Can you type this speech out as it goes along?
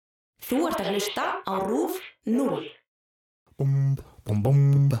Þú ert að hlusta á RÚV 0. Hann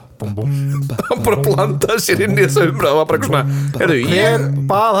bara blandaði sér inn í þessa umræðu og var bara eitthvað svona, Hver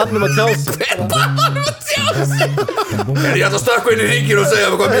bað hann um að tjá sig? Ég ætla að stakka inn í ríkir og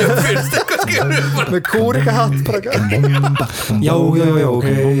segja hvað mér finnst eitthvað skilur Með kúrika hatt bara Já, ok.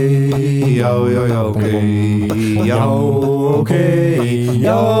 Já, ok. Já, ok.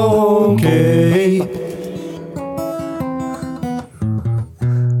 Já, ok.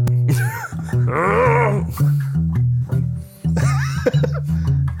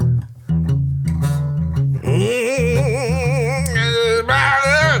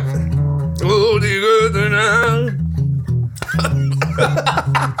 Út í götuna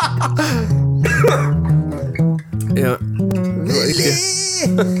Já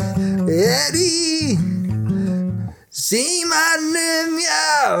Eri Símanum,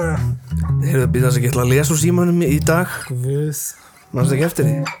 já Heyrðu, býð þess að ég ætla að lesa úr símanum í dag Guð Manstu ekki eftir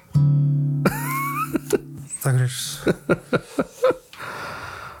því? Takk fyrir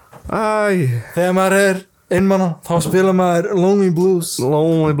Þegar maður er einmana þá spila maður Lonely Blues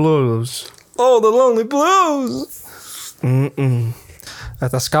Lonely Blues Oh, the Lonely Blues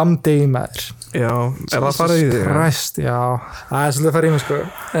Þetta skamdegi maður Já, er það farið í þig? Christ, já Það er svolítið að fara í mig sko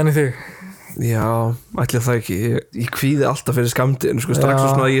En í þig Já, ætli það ekki Ég kvíði alltaf fyrir skamdeginu sko, strax Já. og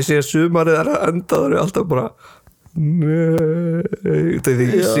svona að ég sé að sumarið er að enda það er alltaf bara Nei Þegar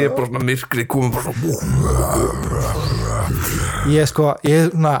ég sé bara svona myrkrið komið bara svona Ég sko, ég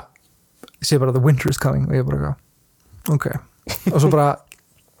svona Ég sé bara the winter is coming og ég bara ok og svo bara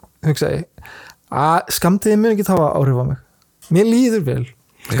hugsa ég að skamdegi mun ekki hafa áhrif á mig mér líður vel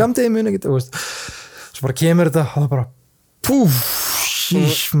skamdegi mun ekki svo bara kemur þetta og það bara púf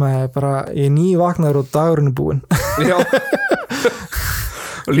shísh maður bara ég er nývaknaður og dagurinn er búinn Já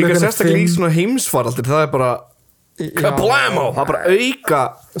Og líka Klukkan sérstaklega í 5. svona heimsfaraldir það er bara kablamo, það er bara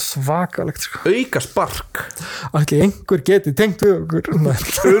svakalegt sko auka spark allir einhver geti tengt við okkur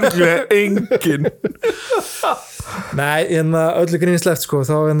Örgulega engin nei en öllu grínslegt sko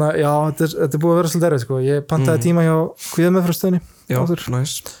þá en já þetta er búið að vera svolítið erfið sko ég pantaði tíma hjá kvíðameðferðarstöðinni Já, áður.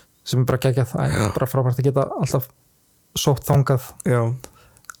 næs sem er bara geggjað, það er bara frábært að geta alltaf sótt þangað Já,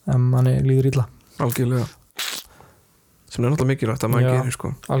 en manni líður illa algjörlega sem er náttúrulega mikilvægt að maður Já. gerir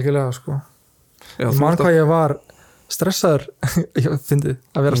sko algjörlega sko Já, ég man hvað ég var stressaður ég fyndi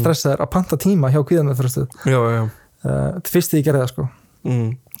að vera stressaður að panta tíma hjá kvíðameðferðarstöð Já, þetta fyrst ég gerði það sko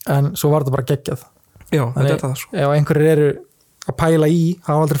en svo var þetta bara geggjað Já, þetta er það sko ef einhverjir eru að pæla í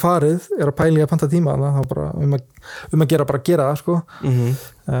hafa aldrei farið, er að pæla í að panta tíma þá bara að gera það sko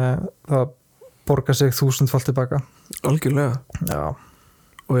það borgar sig 1000-falt tilbaka Algjörlega já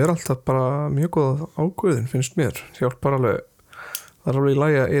og er alltaf bara mjög góð ákvörðin finnst mér, hjálpar alveg það er alveg í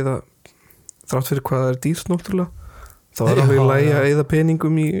lagi að eyða þrátt fyrir hvað það er dýrt náttúrulega þá er alveg í lagi að eyða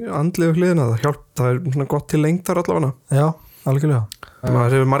peningum í andlegu hliðina, það er svona gott til lengdar allavega já, algjörlega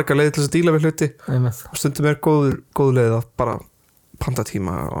maður hefur marga leiði til að díla við hluti einmitt. og stundum er góð leið að bara panta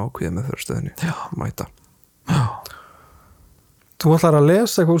tíma ákveða með fyrirstöðinni mæta Þú ætlar að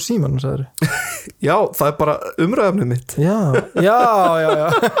lesa eitthvað úr símanum, sagður Já, það er bara umræðafnið mitt Já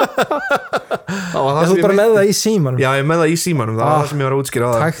Þú bara með það í símanum Já, ég með það í símanum, það var það sem ég var að útskýra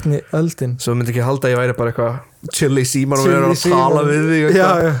á það Tækni öldin Svo myndi ekki halda að ég væri bara eitthvað chill í símanum og Chill vera í að tala við þig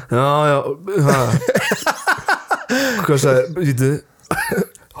Já Hvað sagði, vítu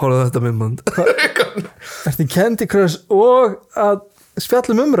Hólaðu þetta myndband Ertu Candy Crush og að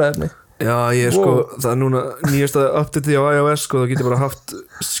spjallum umræðinni Já, ég er sko, það er núna nýjasta update á iOS sko, þá getur bara haft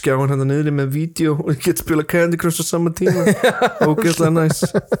skjáin hérna niðri með vídeo og ég get spila Candy Crush á sama tíma ógeðslega næs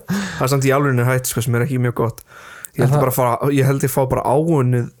það er samt í alveginu hætt sko sem er ekki mjög gott ég held ég fá bara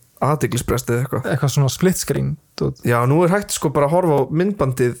áunnið athyglisbrest eða eitthvað svona split screen Já, nú er hægt sko bara að horfa á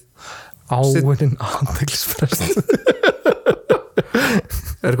myndbandið áunnin athyglisbrest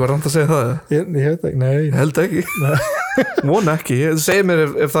Er eitthvað rand að segja það? Ég veit ekki, nei Held ekki Von ekki, segir mér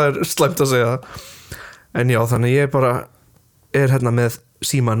ef það er slæmt að segja En já, þannig ég bara er hérna með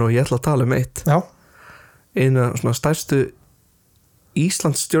síman og ég ætla að tala um eitt Já Eina svona stærstu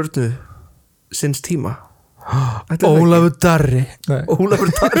Íslandsstjörnu sinns tíma Ólafur Darri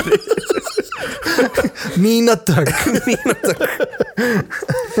Ólafur Darri Nína Dögg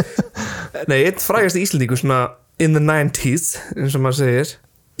Nei, einn frægasti Íslendingur svona in the 90s eins og maður segir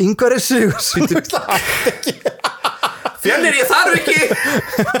Ingvar Sigurðsson Fjölnir, ég þarf ekki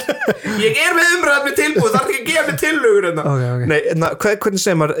Ég er með umræðum tilbúð þarf ekki að gefa mig tillögur okay. Nei, hvernig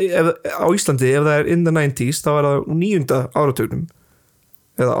segir maður á Íslandi, ef það er in the 90s þá er það 9. áratugnum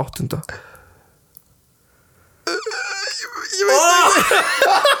eða 8. Ég veit ekki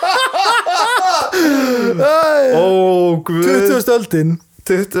Ó, guð 20. öldin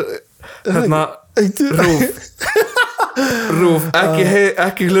hérna, Rúf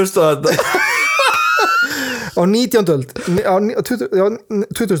ekki hlusta á þetta á 19. öld á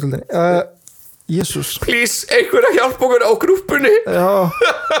 20. öldinni Jésús please, einhver að hjálpa okkur á grúppunni já,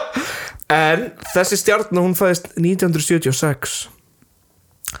 en þessi stjarna hún fæðist 1976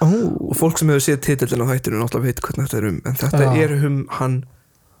 og fólk sem hefur séð titillin á þættinu náttúrulega veit hvernig þetta en þetta er hann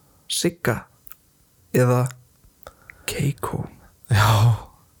Sigga eða Keiko já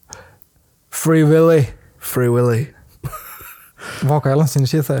Free Willy Váka Erlandsinni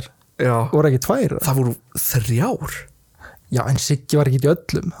séð þær já, voru ekki 2 það voru 3 já, en Siggi var ekki í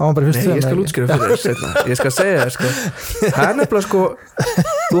öllum það var bara fyrst nei, ég skal útskýra fyrir þér seinna. Ég skal segja þér sko það er nefnilega sko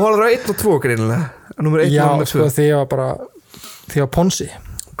þú horfður á 1 og 2 greinilega númer 1 já, og númer 2 sko því var Ponsi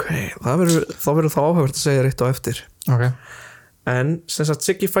ok, þá verður það áhugavert að segja 1 á eftir ok en sem sagt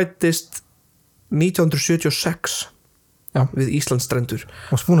Siggi fættist 1976 já. við Íslandsstrendur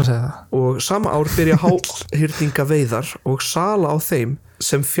og spúna að segja það og sama ár byrja háhyrningaveiðar og sala á þeim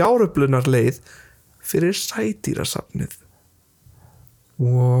sem fjáröflunar leið fyrir sædýrasafnið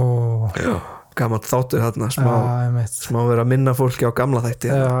wow gaman þáttur þarna smá verið að minna fólki á gamla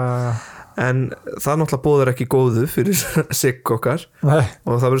þætti en það náttúrulega bóður ekki góðu fyrir Sigg okkar nei.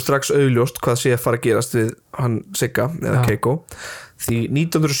 og það verður strax augljóst hvað sé að fara að gerast við hann Sigga eða Keiko því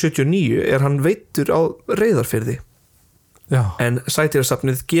 1979 er hann veiddur á Reyðarfirði já. en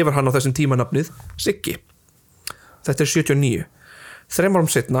sædýrasafnið gefur hann á þessum tíma nafnið Siggi þetta er 79 3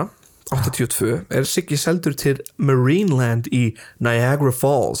 árum setna 82 er Siggi seldur til Marineland í Niagara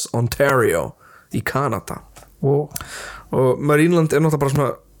Falls, Ontario í Kanada wow. og Marineland er náttúrulega bara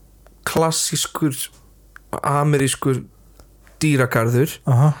svona klassískur amerískur dýragarður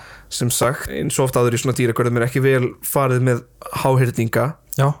sem sagt eins og oft áður í svona dýragarðum er ekki vel farið með háhyrninga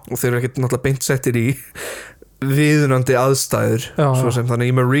og þeir eru ekki náttúrulega beint settir í viðunandi aðstæður svo sem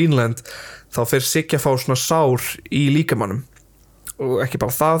þannig í Marineland þá fer Siggi að fá svona sár í líkamannum og ekki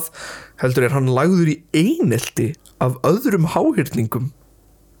bara það heldur er hann lagður í einelti af öðrum háhyrningum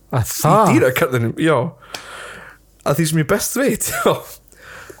í dýragarðinum já, að því sem ég best veit já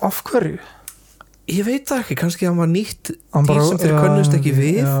af hverju? Ég veit það ekki, kannski hann var nýtt dýr sem þeir könnust ekki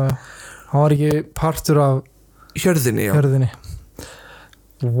við hann var ekki partur af hjörðinni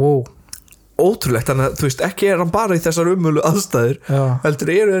wow ótrúlegt, þannig að þú veist ekki er hann bara í þessar umölu aðstæður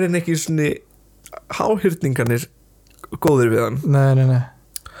heldur eru þeir ekki svona háhyrningarnir góðir við hann nei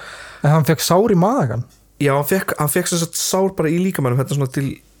en hann fekk sár í magan já, hann fekk þess að sár bara í líkamannum þetta svona til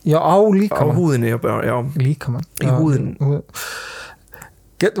já, á líkamann á húðinni já. líkamann í húðinni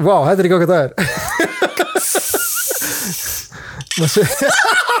wow, þetta er ekki okkar dagur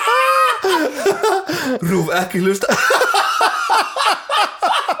Rúf, ekki hlusta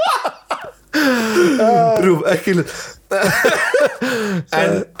Rúf, ekki hlusta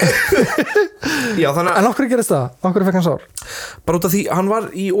en já, þannig en okkur gerist það? Okkur fekk hann sár? Bara út af því hann var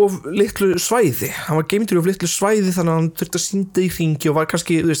í of litlu svæði hann var geymdur í of litlu svæði þannig að hann þurfti að synda í hringi og var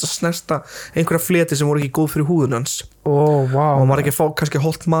kannski að snerta einhverja fleti sem voru ekki góð fyrir húðun hans wow. og hann var ekki að fá kannski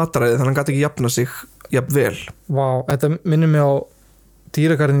holt mataræði þannig að hann gæti ekki jafna sig jafn vel wow. Þetta minnir mig á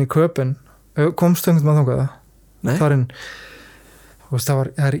dýragarðin í Köpen komstu einhvern maður þangað þarinn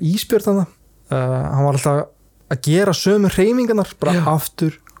það er ísbjörn þannig hann var alltaf að gera sömu hreyfingarnar bara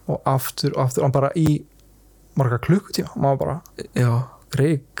aftur og aftur og aftur hann bara í marga klukkutíma hann var bara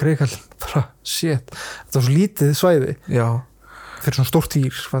greikall bara shit þetta var svo lítið svæði fyrir svona stórt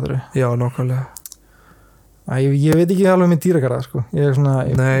dýr já, nákvæmlega ég veit ekki alveg með dýragarða sko. ég er svona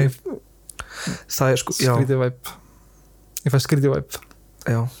það er sko skrítið væp ég fæ skrítið væp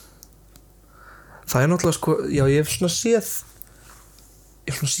já það er náttúrulega sko já ég hef svona séð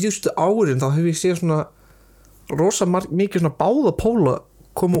svona síðustu árin þá hef ég séð svona rosa mikið svona báða póla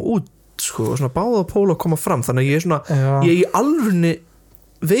koma út sko og svona báða póla koma fram þannig að ég er svona ég í alvörunni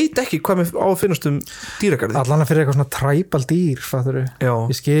veit ekki hvað mér á að finnast dýragarði allan að fyrir eitthvað svona træbal dýr fatturu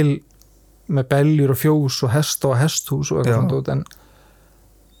ég skil með beljur og fjós og hest og hesthús og eitthvað svona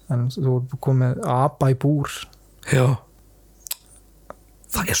en þú komið apa í búr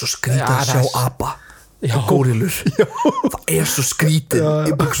það er svo skrítið að sjá apa og górilur það er svo skrítið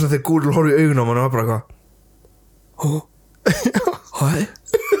ég bara svona þegar górilur horfði í augun á mann og bara eitthvað hæ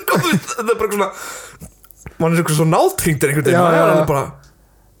þetta er bara svona mann er eitthvað svo nátengdur einhvern veginn maður er bara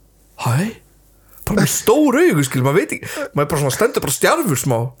hæ bara með stór augu skil maður veit ekki maður er bara svona stendur bara stjarfur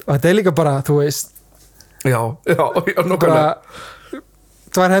smá og þetta er líka bara þú veist já nákvæmlega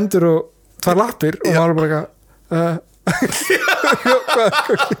 2 hendur og 2 lappir og maður er bara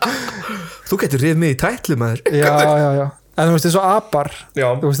þú getur rið mig í tætli maður já en þú veist þessu apar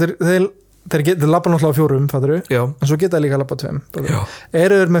þú veist þeir þeir labba náttúrulega á 4, fattur þú? Já. En svo geta þeir líka að labba á 2. Já.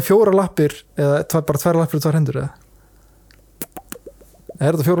 Eru þeir með 4 lappir eða bara 2 lappir og 2 hendur eða?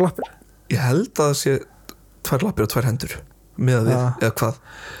 Er þetta 4 lappir? Ég held að það sé 2 lappir og 2 hendur með við, eða hvað.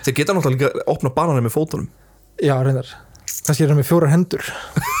 Þeir geta náttúrulega líka að opna bananir með fótunum. Já, reyndar. Kannski er það með 4 hendur.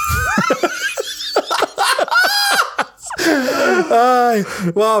 Æ,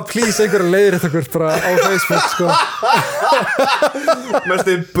 wow, please, einhverja leiðir þetta okkur bara á Facebook, sko. Mest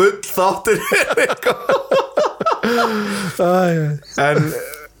þið bull þáttir. En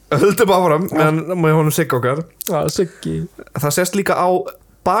höldum áfram með honum Sigga okkar. Já, Siggi. Það sést líka á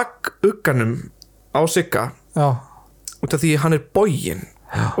bakugganum á Sigga. Já. Út af því hann er boginn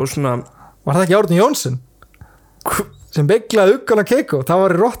og svona. Var það ekki Árni Jónsson sem beiglaði uggana Keiko? Það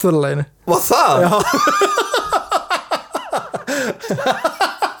var í Rottweiler-leginu. Var það? Já.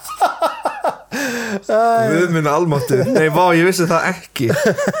 Við minna almáttu. Nei, vá, ég vissi það ekki.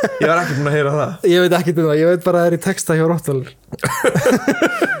 Ég var ekki búin að heyra það. Ég veit ekki um það, ég veit bara að það er í texta hjá Rottweiler.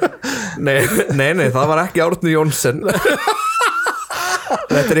 Nei, það var ekki Árni Jónsson.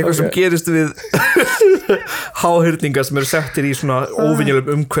 Þetta er eitthvað sem gerist við háhyrningar sem eru settir í svona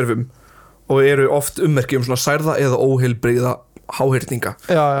óvinjulegum umhverfum og eru oft ummerki svona særða eða óheilbrigða háhyrninga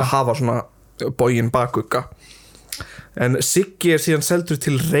að hafa svona boginn bakugga. En Siggi er síðan seldur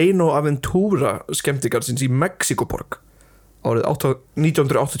til Reino Aventura skemmtikarsins í Mexikoborg árið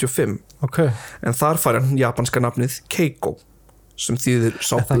 1985. Okay. En þar fær hann japanska nafnið Keiko sem þýðir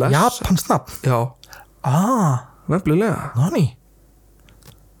sá bless. Er það japans nafn? Já. Nefnilega.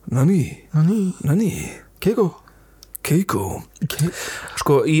 Nani. Keiko.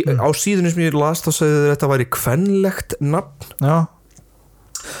 Sko, á síðunum sem ég las þá sagði þetta væri kvenlegt nafn. Já.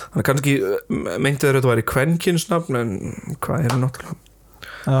 Þannig kannski meinti þeir að þetta væri kvenkynsnafn, en hvað er það náttúrulega?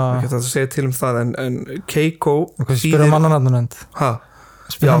 Ekki það að segja til það, en Keiko spyrir mannanafnunend.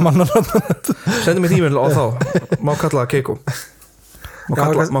 Spyrir mannanafnunend. Sendi mér e-mail á þá. Má kalla það Keiko.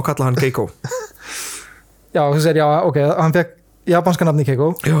 Má kalla hann Keiko. Já, þú segir, já, ok, hann fekk japanska nafni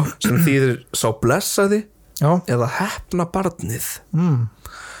Keiko. Já, sem þýðir sá blessaði já. Eða heppna barnið.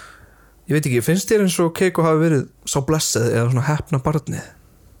 Ég veit ekki, finnst þér eins og Keiko hafi verið sá blessaði eða svona heppna barnið?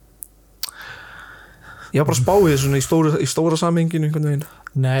 Ég har bara spáið svona í stóra samhenginu einhvern veginn.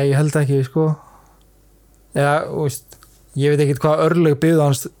 Nei, ég held ekki, sko. Já, veist, ég veit ekki hvað örlög byggðu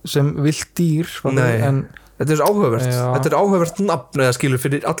hans sem vilt dýr. Nei, en þetta er áhugavert. Þetta er áhugavert nafn eða skilur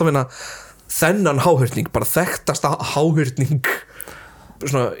fyrir allavegna þennan háhyrning, bara þekktasta háhyrning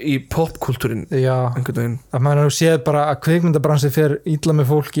svona í popkultúrin einhvern veginn. Að maður hefur séð bara að kvikmyndabransi fer illa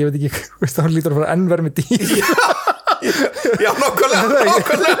með fólk, ég veit ekki, veist það lítur að fara enn verð með dýr. Já, nokkulega.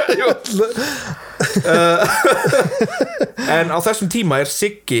 En á þessum tíma er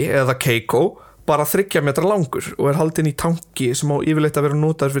Siggi eða Keiko bara 3 metra langur og er haldinn í tanki sem á yfirleitt að vera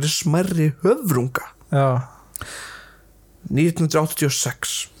notaður fyrir smærri höfrunga. Já.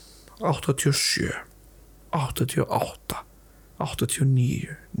 1986 87 88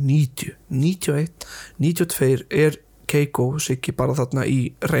 89 90 91 92 er Keiko Siggi bara þarna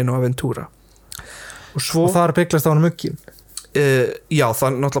í Reino Aventura og þar bygglast á hann muggjum. Já,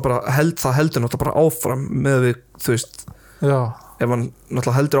 það náttúrulega bara það heldur náttúrulega bara áfram með við, þú veist já. Ef hann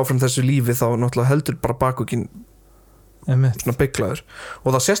náttúrulega heldur áfram þessu lífi þá náttúrulega heldur bara bakuginn svona bygglaður og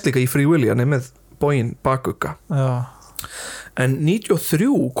það sést líka í Free Willy hann með boginn bakugga. Já. En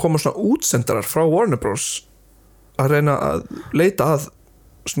 93 koma svona útsendarar frá Warner Bros að reyna að leita að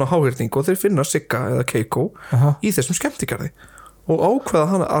svona háhyrning og þeir finna Sigga eða Keiko í þessum skemmtigarði og ákveða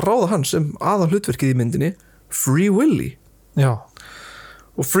hann að ráða hann sem aðal hlutverkið í myndinni Free Willy. Já.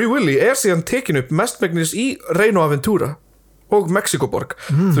 Og Free Willy er síðan tekin upp mestmegnis í Reino Aventura og Mexikoborg.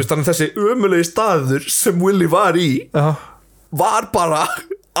 Þú veist, þannig þessi ömulegi staður sem Willy var í var bara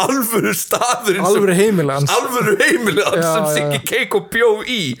alvöru staðurinn alvöru heimilans sem Siggi Keiko bjó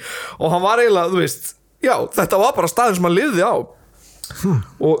í og hann var eiginlega, þú veist já, þetta var bara staðurinn sem hann lifði á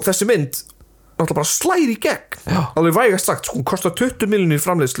og þessi mynd náttúrulega bara slæri í gegn alveg vægast sagt, hún kostar 20 milljónir í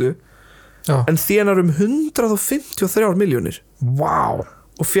framleiðslu en þénar 153 milljónir wow.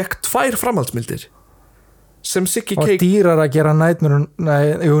 Og fekk 2 framhaldsmyndir sem Siggi Keiko og dýrar að gera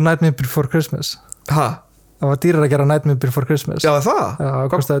Nightmare Before Christmas það var dýrar að gera Nightmare Before Christmas já, það? Já, það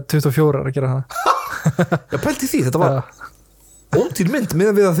kostaði 24 að gera það já, pælti því, þetta var ódýr mynd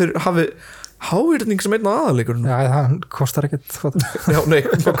meðan við að þeir hafi háhyrning sem einn á aðaleikurinn já, það kostar ekkert já, nei,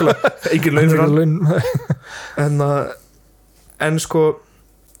 nokkulega, engin laun fyrir hann en sko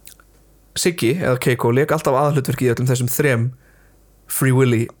Siggi eða Keiko leik alltaf aðalhlutverki í öllum þessum 3 Free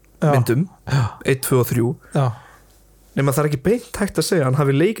Willy myndum 1, 2 og 3 nema það er ekki beint hægt að segja hann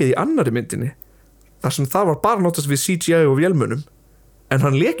hafi leikið í annari myndinni þar sem það var bara notast við CGI og vélmunum en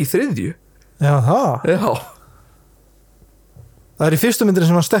hann leik í 3 Já, það Já, Það í fyrstu myndinni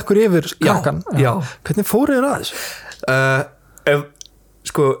sem hann stekkur yfir krakkan já. Hvernig fóru þér að þessu?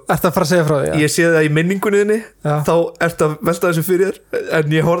 sko Ertu að fara að segja frá því? ég sé það í minningunniðinni Já. þá ertu að velta þessu fyrir þér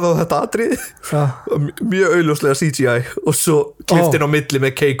en ég horfði á þetta atrið Já. mjög augljóslega CGI og svo kliftin á milli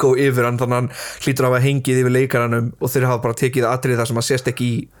með Keiko yfir hann þannig að hann hlýtur að hafa hengið yfir leikaranum og þeir hafa bara tekið atrið þar sem að sést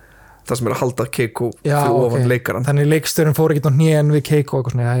ekki í það sem er að halda Keiko Já, fyrir ofan ok. leikaran Þannig leikstörinn fór ekki á hnén við Keiko og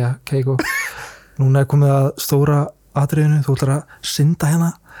eitthvað svona, já, Keiko núna er komið að stóra atriðinu þú ætlar að synda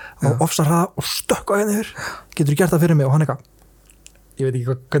hérna og ofsa hraða og stökka hérna yfir getur þú gert það fyrir mig og hann eitthvað ég veit ekki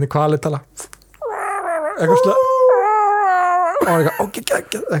hvernig kvalið tala eitthvað slöð og hann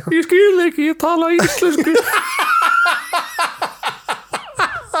eitthvað ég skil ekki, ég tala íslensku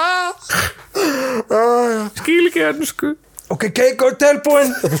skil ekki ennsku ok, Keiko er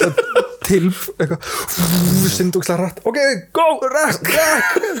tilbúin tilb, eitthvað syndugslega rætt, ok, go, rætt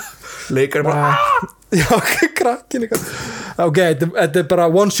leikar bara já, ok, krakkin eitthvað ok, þetta er bara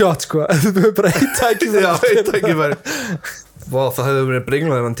one shot sko þetta er bara eitt tækifæri já, eitt tækifæri Vá, það hefði verið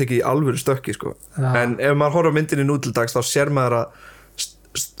brenglað ef hann tekið í alvöru stökki sko. En ef maður horfir á myndinni nú til dags þá sér maður að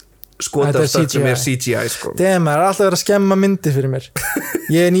skota stökk sem er CGI sko. Damn, það er alltaf verið að skemma myndir fyrir mér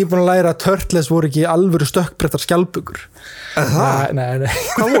ég er nýbúin að læra að Turtles voru ekki alvöru stökkbrettar skjaldbökur nei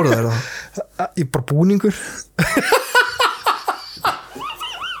Hvað voru það þá? Ég bara búningur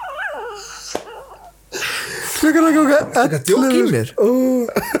Þetta djók í mér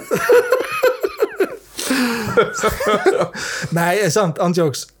Nei, samt,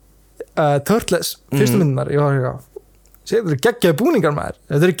 andjóks Turtles, fyrstu myndinar ég var ekki þetta eru geggjaði búningar maður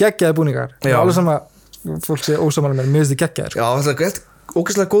þetta eru geggjaði búningar alveg sama, fólk segir ósamála mér finnst þið geggjaðir Já, þetta er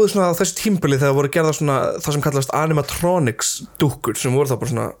ógeðslega góður svona á þessu tímbili þegar voru gerða svona það sem kallast animatronics dúkkur sem voru það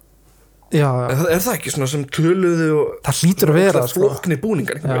bara svona já. Er það ekki svona sem töluðu og það hlýtur að vera flóknir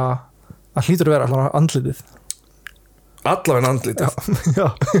búningar já, það hlýtur að vera allavega andlitið allavega andlitið já,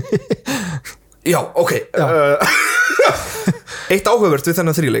 já ok Eitt áhugavert við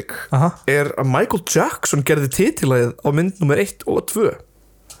þennan þríleik er að Michael Jackson gerði titilagið á mynd nummer 1 og 2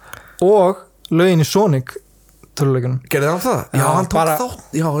 og lögin í Sonic töluleikunum gerði hann það? Já, hann tók bara...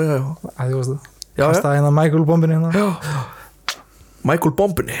 þátt Já kastaði hérna Michael bombinni hérna Michael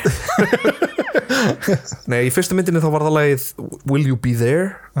bombinni Nei, í fyrstu myndinni þá var það lagið Will You Be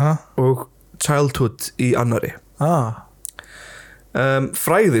There og Childhood í annari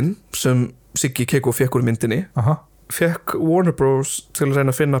Fræðin sem Siggi Keiko fekk úr myndinni fekk Warner Bros til að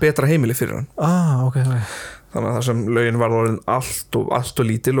reyna að finna betra heimili fyrir hann okay. Þannig að það sem lögin var orðin allt og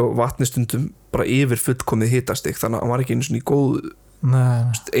lítil og vatnistundum bara yfir fullkomið hitastig þannig að hann var ekki einu svona í góð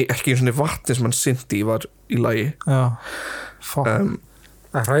ekki einu svona vatni sem hann synti var í lagi það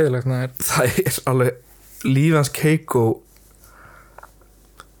er hræðilegt það er alveg lífið hans Keiko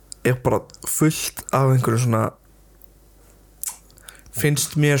er bara fullt af einhverju svona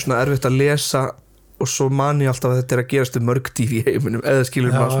finnst mér svona erfitt að lesa og svo man ég alltaf að þetta er að gerast um mörg dýr í heiminum eða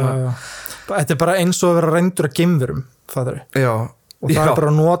skilur maður svona þetta er bara eins og að vera reyndur að geimverum og það er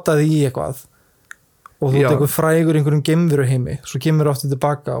bara notað í eitthvað og þú ert eitthvað frægur í einhverjum geimveru heimi svo kemur þú aftur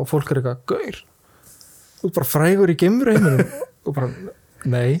tilbaka og fólk er eitthvað gaur, þú ert bara frægur í geimveru heiminum og bara,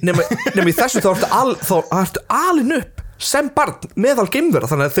 nei nema í þessu þá ertu alin upp sem barn meðal geimvera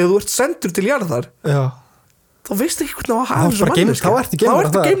þannig að þegar þú ert sendur til jarðar þá veistu ekki hvernig að hafa þessu manneska þá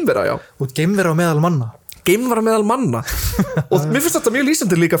ertu geimvera og geimvera á meðal manna og mér finnst þetta mjög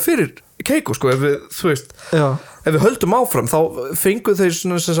lýsandi líka fyrir Keiko sko, ef við höldum áfram þá fenguð þeir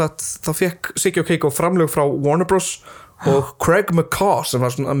þá fekk Siggi og Keiko framlög frá Warner Bros og Craig McCaw sem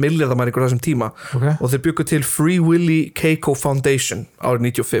var svona milljarðamæringur þessum tíma og þeir byggu til Free Willy Keiko Foundation árið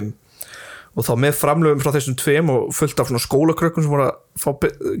 95 og þá með framlögum frá þessum tveim og fullt af svona skólakrökkum sem voru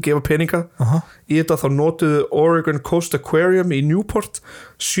að gefa peninga í þetta þá notuðu Oregon Coast Aquarium í Newport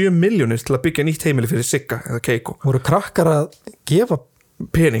 7 milljónir til að byggja nýtt heimili fyrir Sigga eða Keiko voru krakkar að gefa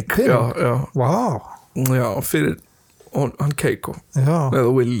pening? Wow. Já, fyrir hann Keiko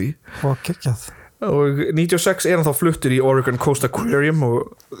eða Willy og 96 er hann þá fluttur í Oregon Coast Aquarium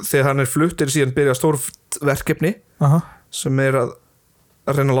og þegar hann er fluttur síðan byrja stórt verkefni sem er að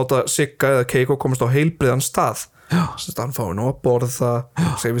reyna að láta Sigga eða Keiko komast á heilbriðan stað þess að hann fái nú að borða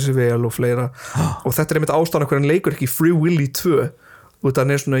sefi sér vel og fleira og þetta er einmitt ástæðan hvernig hann leikur ekki í Free Willy 2 út af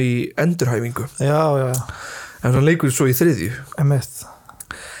hann er svona í endurhæfingu en hann leikur svo í 3.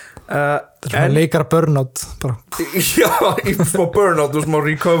 en leikar burnout bara. já, í smá burnout og smá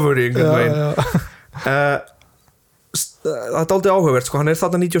recovery það er dálítið áhugavert sko, hann er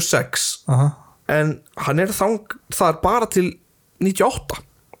þarna 96 en hann er þar bara til 98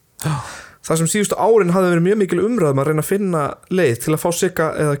 Það sem síðustu árin hafði verið mjög mikil umræðum að reyna að finna leið til að fá Sigga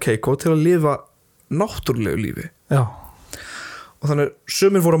eða Keiko til að lifa náttúrulegu lífi. Já. Og þannig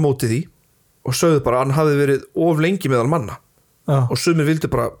sumir voru á móti því og sögðu bara að hann hafði verið of lengi meðal manna. Já. Og sumir vildu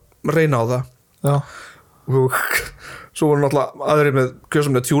bara reyna á það. Já. Og svo voru náttúrulega aðrir með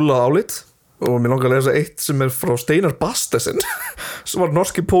gjörsamlega tjúlað álit og mér langar að lesa eitt sem frá Steinar Bastesen sem var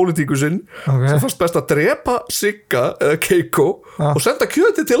norski pólitíkusinn sem fannst best að drepa Sigga eða Keiko og senda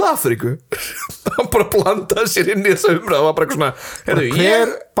kjöti til Afríku. Hann bara blandaði sér inn í þessa umræðu og var bara eitthvað svona hver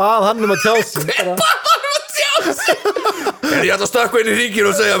bað hann að tjá sig? Hver bað hann að tjá sig? Ég ætla að stakka inn í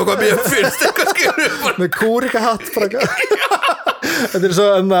hringinu og segja hvað mér finnst eitthvað skilur með kúrikahatt bara. Þetta svo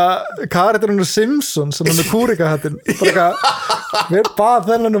karakterinn Simpson sem með kúrikahattin bara hver bað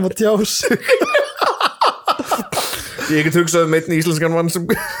þennan að tjá sig? Ég get hugsað einn íslenskan mann sem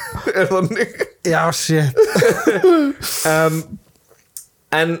þannig. Já, shit.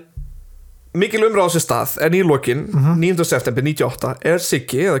 En mikil umræða á sér stað en í lokin 9. september 98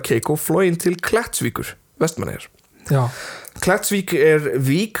 Siggi eða Keiko floginn til Klettsvíkur, Vestmannaeyjar. Já. Klettsvík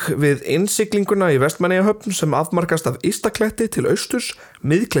vík við innsiglinguna í Vestmannaeyjahöfn sem afmarkast af Ystakletti til austurs,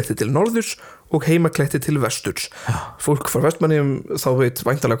 Miðkletti til norðurs og Heimakletti til vesturs. Fólk frá Vestmannaeyjum þá veit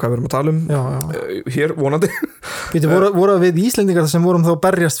væntanlega hvað við erum að tala um. Hér vonandi. Voru við Íslendingar sem vorum þá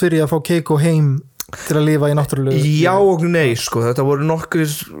berjast fyrir að fá Keiko heim til að lifa í náttúrulegu? Já og nei, sko, þetta voru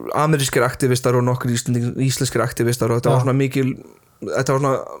nokkrir amerískir aktivistar og nokkrir íslenskir aktivistar og þetta var svona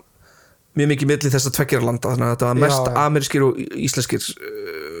mjög mikið milli þess að tveggjara landa, þannig að þetta var mest amerískir og íslenskir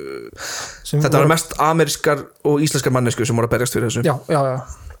þetta var mest amerískar og íslenskar manneskjur sem voru að berjast fyrir þessu.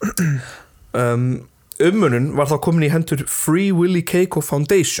 Umönnun var þá komin í hendur Free Willy Keiko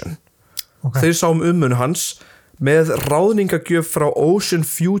Foundation. Þeir sá umönnun hans með ráðningagjöf frá Ocean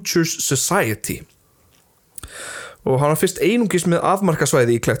Futures Society og hann var fyrst einungis með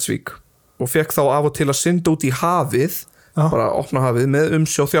afmarkasvæði í Klettsvík og fekk þá af og til að synda út í hafið bara opna hafið með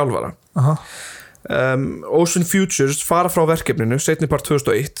umsjá þjálfara. Ocean Futures fara frá verkefninu seinni part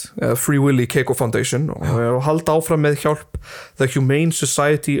 2001 Free Willy Keiko Foundation og halda áfram með hjálp The Humane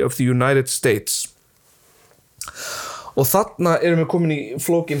Society of the United States og þarna erum við komin í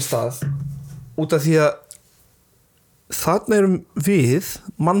flókin stað út af því að þarna erum við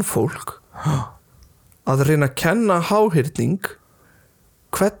mannfólk að reyna að kenna háhyrning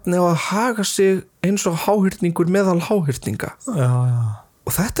hvernig á að haga sig eins og háhyrningur meðal háhyrninga.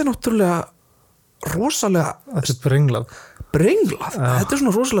 Og þetta náttúrulega rosalega þetta brenglað. Þetta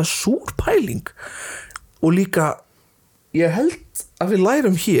svona rosalega súr pæling og líka ég held að við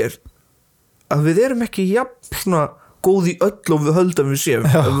lærum hér að við erum ekki jafn svona góð í öll og við höldum við séum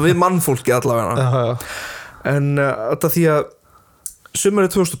við mannfólki allavega en þetta því að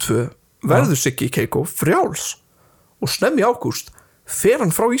sumarið 2002 verður Siggi Keiko frjáls og snemmi í ágúst fer hann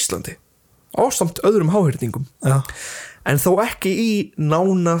frá Íslandi ásamt öðrum háhyrningum en þó ekki í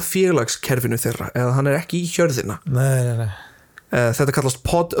nána félagskerfinu þeirra eða hann ekki í hjörðina. Nei. Þetta kallast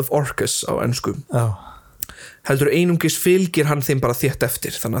Pod of Orcus á ensku. Heldur einungis fylgir hann þeim bara þétt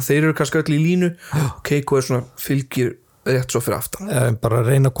eftir þannig að þeir eru kannski öll í línu og Keiko svona fylgir rétt svo fyrir aftan. Bara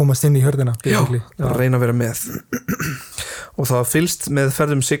reyna að komast inn í hjörðina. Bara reyna að vera með og það var fylgst með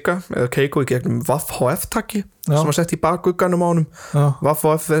ferðum Sigga eða Keiko í gegnum WAF-HF-taki sem var sett í bakugganum á honum.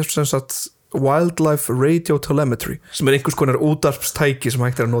 WAF-HF er sem sagt Wildlife Radio Telemetry sem einhvers konar útvarpstæki sem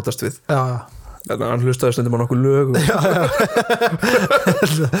hægt að notast við. Þannig að hann hlustaði stundum á nokkuð lög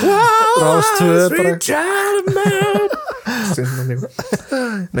Rástvö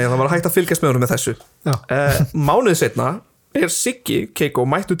Nei, það var hægt að fylgjast með honum með þessu. Mánuði seinna Siggi Keiko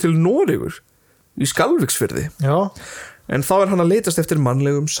mættu til Noregur í Skalvíksfirði en þá hann að leitast eftir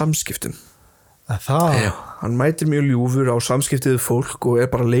mannlegum samskiptum. Hann mætir mjög ljúfur á samskiptið við fólk og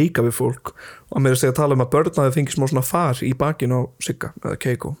bara að leika við fólk og að mér að tala um að börnaði fengi smá svona far í bakinn á Sigga eða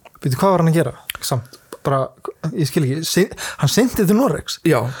Keiko. Veitu hvað var hann að gera? Samt, bara, ég skil ekki hann sendi til Noregs?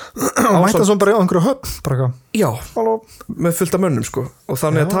 Hann mætti svo bara á einhverju höfn með fullt af mönnum sko og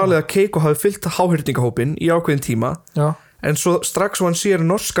þannig að talið að Keiko hafi fyllt háhyrningahópinn í ákveðin tíma en svo strax svo hann sér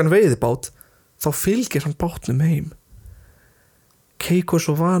norskan veiðibát þá fylgir hann bátnum heim. Keiko er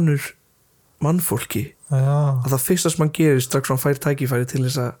svo vanur mannfólki að það fyrsta sem hann gerir strax hann fær tækifæri til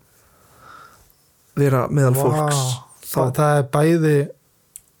þess að vera meðal fólks. Það er bæði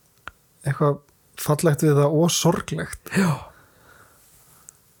eitthvað fallegt við það og sorglegt.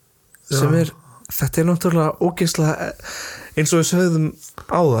 Þetta er náttúrulega ógeðslega eins og við sögðum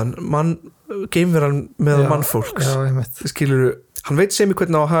áðan geimveran meðal mannfólks. Skilurðu, hann veit sem í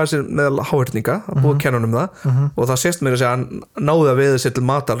hvernig á að hafa sér meðal háhyrninga að búa að kenna honum það og það sést mér að segja hann náði að veiða sér til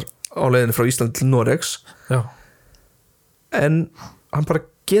matar á leiðinu frá Ísland til Noregs en hann bara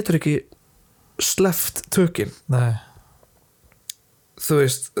getur ekki sleppt tökin nei, þú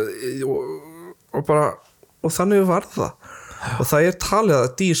veist og bara, og þannig var það og það talið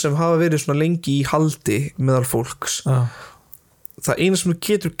að dýr sem hafa verið svona lengi í haldi meðal fólks já, það eina sem þú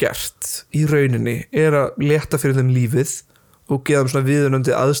getur gert í rauninni að létta fyrir þeim lífið og gefa þeim svona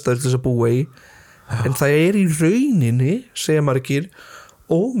viðunandi aðstæður til þess að búa í en það í rauninni, segja margir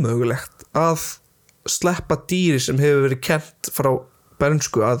ómögulegt að sleppa dýri sem hefur verið kennt frá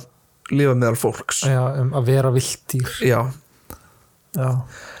bernsku að lifa meðal fólks já, að vera vilddýr já, já,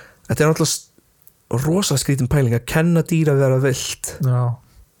 þetta náttúrulega rosa skrítin pæling að kenna dýr að vera vilt já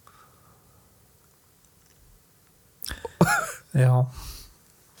já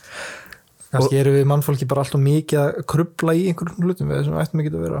kannski erum við mannfólki bara alltaf mikið að krubla í einhverjum hlutum við sem ættum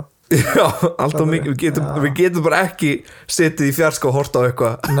ekki að vera já, alltaf mikið við getum bara ekki setið í fjarska og horta á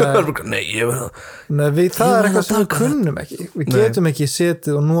eitthvað nei, ég verða nei, það eitthvað sem við kunnum ekki við getum ekki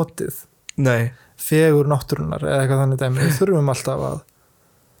setið og notið nei, fegur náttúrunar eða eitthvað þannig dæmi við þurfum alltaf að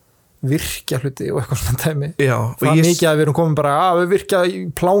virkja hluti og eitthvað svona dæmi já, það mikið að við erum komin bara að við virkja í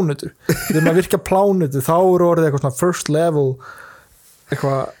plánutu við erum að virkja plánutu þá orðið eitthvað svona first level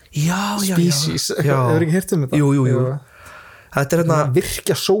eitthvað species hefur ekki heyrt þetta jú. Þetta hérna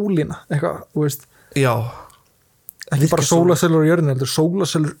virkja sólina eitthvað, þú veist já, ekki bara sólasellur á jörðinu heldur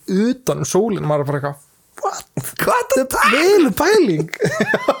sólasellur utan sólina maður er bara eitthvað hvað þetta er pæling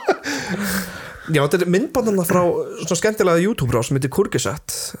já, þetta er myndbandana frá svona skemmtilega YouTube-rás sem heitir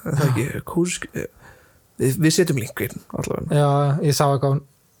Kurgesat það ekki, við setjum linkin allavega já, ég sá eitthvað á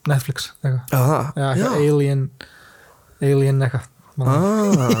Netflix eitthvað, já. Alien eitthvað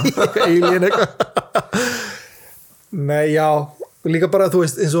Alien eitthvað nei, já, líka bara þú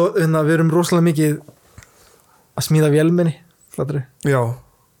veist eins og við erum rosalega mikið að smíða vélmenni flattri já,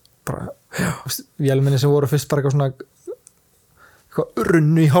 bara vélmenni sem voru fyrst bara eitthvað svona eitthvað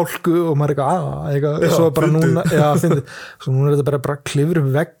runnu í hálku og maður eitthvað svo bara núna svo núna er þetta bara klifur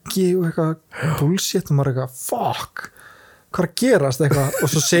veggi og eitthvað bullshit og maður eitthvað fuck, hvað er að gerast eitthvað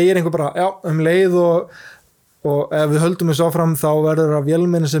og svo segir einhver bara já, leið og ef við höldum þessu áfram þá verður það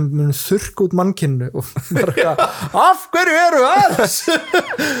vélmenni sem mun þurrka út mannkinnu og maður eitthvað af hverju eru það?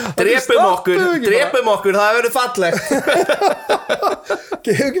 drepum okkur það verður fallegt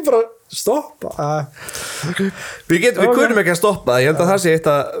hefur ekki bara stoppa við kunum ekki að stoppa ég held að það sé eitt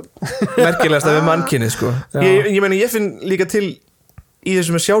að merkilegasta við mannkinni sko. ég meina ég finn líka til í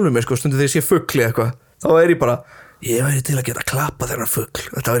þessu með sjálfum mér sko, stundu þegar ég sé fugli eitthvað þá ég bara ég væri til að geta klappa þennan fugl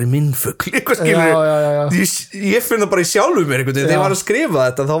þetta væri minn fugl ég finn það bara í sjálfum mér þegar ég var að skrifa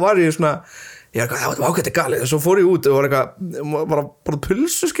þetta þá var ég svona það var ágætt galið svo fór ég út og var eitthvað bara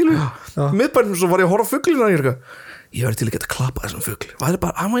pulsu miðbænum svo var ég að horfa á fuglina ég væri til að geta klappa þennan fugl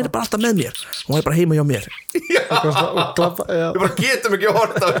hann væri bara alltaf með mér hann væri bara heima hjá mér við bara getum ekki að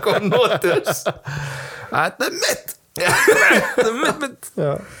horfa á eitthvað notið þetta er mitt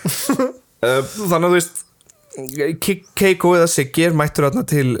þannig að þú veist Keiko eða Siggi mættur þarna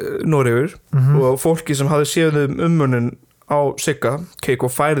til Noregur og fólki sem hafði séð ummunin á Sigga Keiko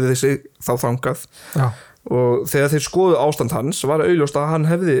færði þessi þá þangað og þegar þeir skoðu ástand hans var augljóst að hann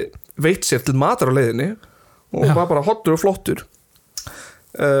hefði veitt sér til matar á leiðinni og var bara hottur og flottur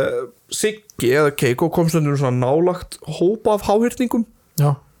Siggi eða Keiko kom stundum svona nálagt hópa af háhyrningum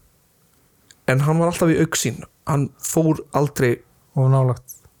en hann var alltaf í augsýn hann fór aldrei og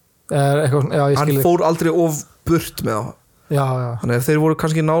nálagt eitthvað, hann fór aldrei of burt með það þannig ef þeir voru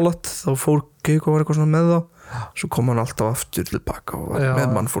kannski nálægt þá fór Keiko var eitthvað svona með það svo kom hann alltaf aftur tilbaka og var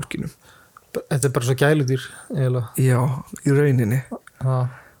með mannfólkinu þetta er bara svo gæludýr eiginlega. já, í rauninni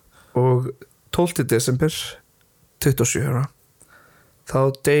og 12. desember 27 ára þá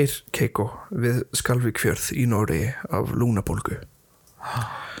deyr Keiko við Skalvíkfjörð í Noregi af lungnabólgu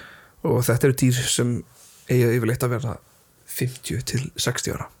og þetta eru dýr sem eiga yfirleitt að vera 50 til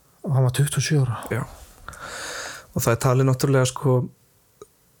 60 ára og hann var 27 ára já. Og það talið náttúrulega sko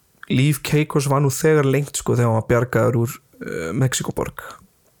líf Keikos var nú þegar lengt sko þegar hann var bjargaður úr Mexikoborg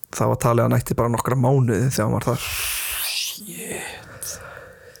það var talið að hann ætti bara nokkra mánuði þegar hann var þar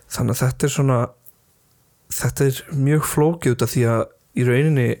þannig að þetta er svona þetta er mjög flókið út af því að í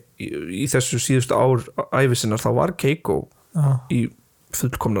rauninni í þessu síðustu ár ævisinnar þá var Keiko í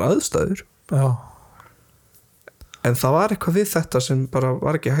fullkomnar aðstæður en það var eitthvað við þetta sem bara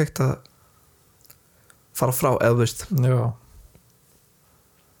var ekki hægt að fara frá eða veist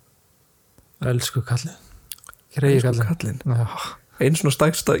elsku kallinn greiði kallinn einn svona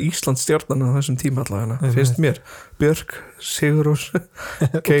stærsta Íslands stjarnan á þessum tíma allavega finnst mér Björk, Sigurós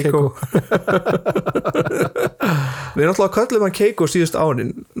Keiko Við náttúrulega kallum hann Keiko síðust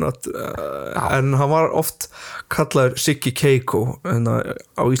árin en hann var oft kallaður Siggi Keiko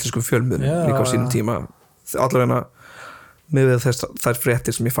á íslenskum fjölmiðlum líka á sínum tíma allavega með þær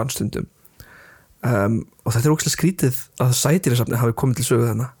fréttir sem ég fann stundum og þetta ógeðslega skrítið að Sædýrasafnið hafi komið til sögu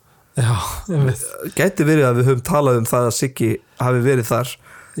þarna. Já, ég veit. Gæti verið að við höfum talað það að Siggi hafi verið þar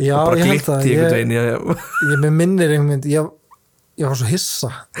já, og bara ég held gleymt það. í einhvern veginn. Ég með minnir einhvern veginn, ég var svo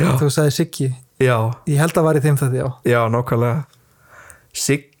hissa þegar þú sagði Siggi. Já. Ég held að var í þeim þetta, já. Já, nákvæmlega.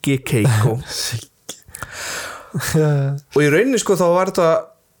 Siggi Keiko. Siggi. Og í rauninni sko þá var þetta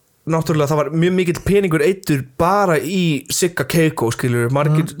náttúrulega það var mjög mikill peningur eiddur bara í Sigga Keiko skilur,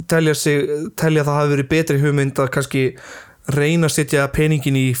 margir telja það hafi verið betri hugmynd að kannski reyna að setja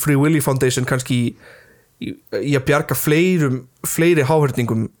peningin í Free Willy Foundation kannski í að bjarga fleiri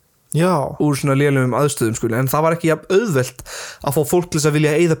háhyrningum úr svona lélegum aðstöðum skilur, en það var ekki jafn auðvelt að fá fólk til að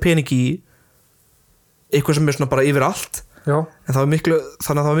vilja eyða peningi í eitthvað sem svona bara yfir allt en það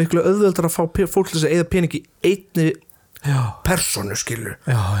var miklu auðveldar að fá fólk til að eyða peningi í einni persónu skilur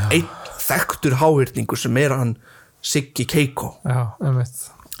einn þekktur háhyrningur sem hann Siggi Keiko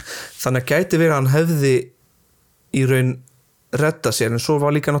þannig að gæti verið að hann hefði í raun redda sér en svo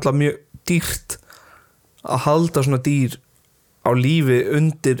var líka náttúrulega mjög dýrt að halda svona dýr á lífi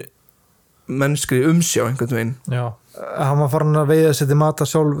undir mennskri umsjá einhvern veginn hann var farin að veiða sér til mata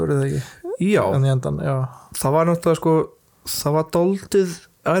sjálfur eða ekki það var náttúrulega sko það var dálítið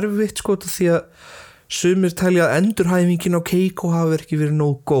erfitt sko því að sumir telja að endurhæfingin á Keiko hafi ekki verið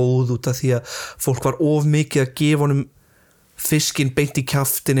nóg góð út af því að fólk var of mikið að gefa honum fiskinn beint í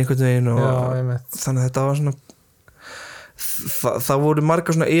kjaftin einhvern veginn og þannig að þetta var svona það voru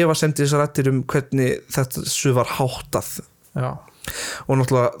margar svona efasemdisrættir hvernig þetta var háttað og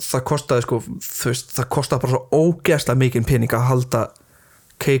náttúrulega það kostaði sko það kostaði bara svo ógeðslega mikinn pening að halda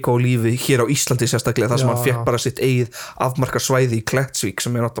Keiko lífi hér á Íslandi sérstaklega þar sem hann fekk bara sitt eigið afmarkað svæði í Klettsvík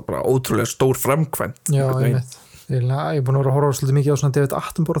sem náttúrulega bara ótrúlega stór framkvæmt ég er búin að vera að horfa svolítið mikið á svona David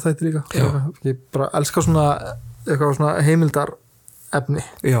Attenborough þætti líka ég bara elska svona eitthvað svona heimildar efni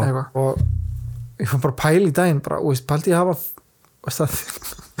og ég fann bara pæli í daginn bara, og pældi ég hafa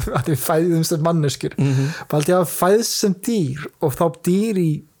að við fæðum sem manneskjur pældi ég hafa fæðst sem dýr og þá dýr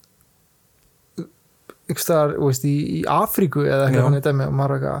í staðar, í Afríku eða eitthvað hann dæmi og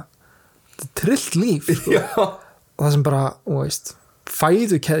maður eitthvað trillt líf sko. og það sem bara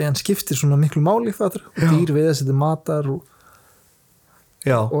fæðukeðjan skiptir svona miklu máli og dýr við að setja matar og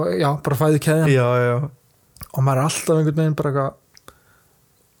bara fæðukeðjan og maður er alltaf einhvern veginn bara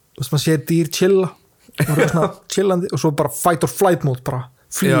eitthvað maður sér dýr chilla og er svona chillandi og svo bara fight or flight mode bara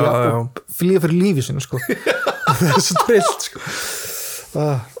flýja fyrir lífi sinu sko. það er svo trillt sko.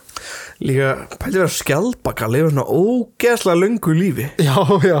 Líka pældi vera skjaldbaka að lifa svona ógeðslega löngu lífi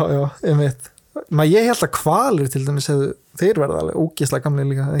ég veit ég held að hvalir til dæmis þeir verða alveg ógeðslega gamli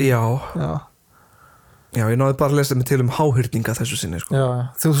líka já, ég náði bara að lesa mig til háhyrninga þessu sinni sko.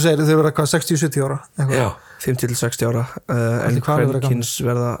 þú segir þau verða 60-70 ára já, 50-60 ára en kvenkins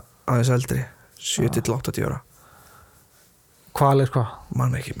verða aðeins eldri 70-80 ára hvalir hvað?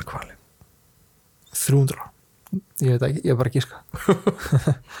 Man ekki með hvali 300 ára ég veit ekki, ég er bara að gíska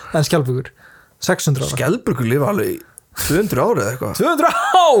en skjaldbökur 600 ára skjaldbökur lifa alveg 200 ára eða eitthvað 200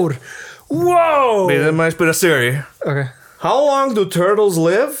 ár? Wow! Við erum að spyrja Siri How long do turtles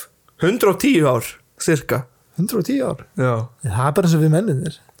live? 110 ár, cirka 110 ár? Já það er bara eins og við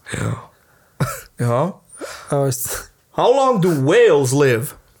menninir já How long do whales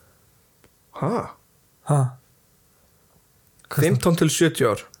live?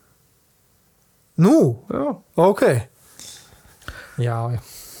 15-70 ár Nú? Já. Ok. Já.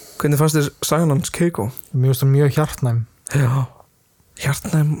 Hvernig fannst þér sagan hans Keiko? Mér finnst það mjög hjartnæm. Já.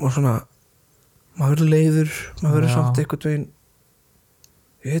 Hjartnæm og svona maður er leiður, maður er samt einhvern veginn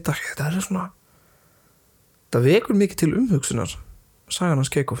ég veit ekki, þetta er svona það vekur mikið til umhugsunar sagan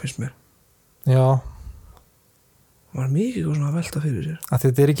hans Keiko finnst mér. Já. Það var mikið svona að velta fyrir sér. Að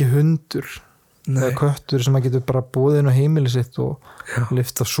þetta er ekki hundur eða köttur sem að getur bara búið inn á heimili sitt og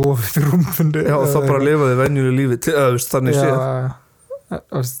lyft að sofa fyrir rúmfunni og það bara lifaði venjulegu lífi til þannig séð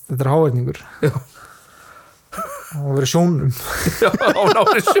þetta er hávætningur og verið sjónum hann á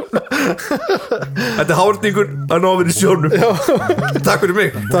verið sjónum þetta er hávætningur hann á verið sjónum takk fyrir mig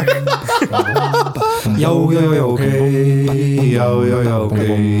takk já ok já ok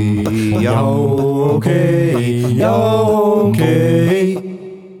já ok já ok